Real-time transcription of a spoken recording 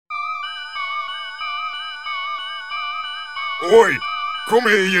Oi! Come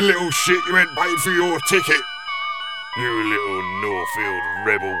here, you little shit. You ain't paid for your ticket. You little Northfield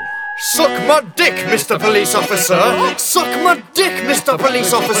rebel. Suck my dick, Mr. Police Officer! Suck my dick, Mr.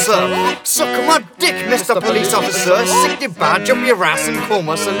 Police Officer! Suck my dick, Mr. Police Officer! Stick your badge up your ass and call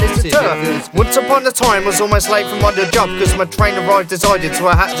my solicitor. Once upon a time, I was almost late for my job because my train arrived decided, so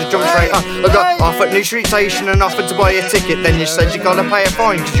I had to jump straight up. I got off at New Street Station and offered to buy a ticket. Then you said you gotta pay a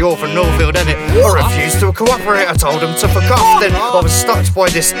fine because you're from Northfield, innit? I refused to cooperate, I told him to fuck off. Then I was stopped by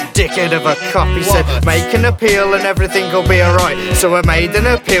this dickhead of a cop. He said, make an appeal and everything will be alright. So I made an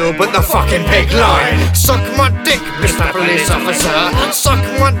appeal, but the fucking pig lied. Suck my dick, Mr. Police Officer. Suck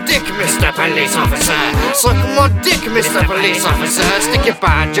my dick, Mr. Police Officer. Suck my dick, Mr. Police Officer. Stick your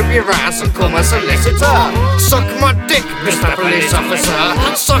badge up your ass and call my solicitor. Suck my dick, Mr. Police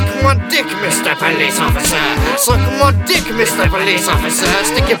Officer. Suck my dick, Mr. Police Officer. Suck my dick, Mr. Police Officer.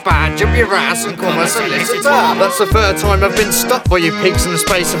 Stick your badge up your ass and call my solicitor. That's the third time I've been stopped by you pigs in the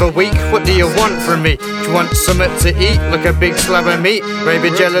space of a week. What do you want from me? Do you want something to eat, like a big slab of meat?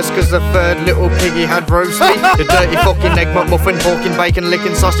 Maybe jealous cause the third little piggy had roast meat. The dirty fucking egg muffin, porking, bacon,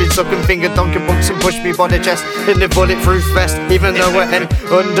 licking sausage, sucking finger, dunking bumps and push me by the chest in the bulletproof vest, even though we're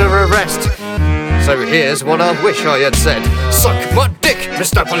under arrest. So here's what I wish I had said. Suck my dick,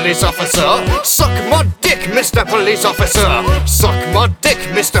 Mr. Police Officer. Suck my dick, Mr. Police Officer. Suck my dick,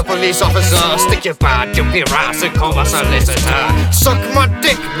 Mr. Police Officer. Stick your badge up your ass and call my solicitor. Suck my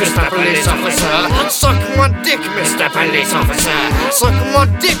dick, Mr. Police Officer. Suck my dick, Mr. Police Officer. Suck my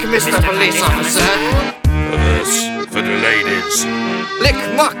dick, Mr. Police Officer. For the ladies. Lick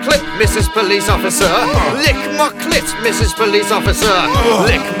my clit, Mrs. Police Officer. Lick my clit, Mrs. Police Officer.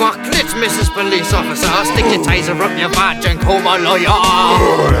 Lick my clit, Mrs. Police Officer. Stick your taser up your badge and call my lawyer.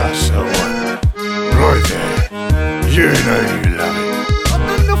 Oh, that's the one. Right there. You know you love it. I've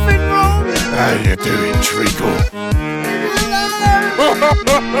done nothing wrong. How you doing, Treacle?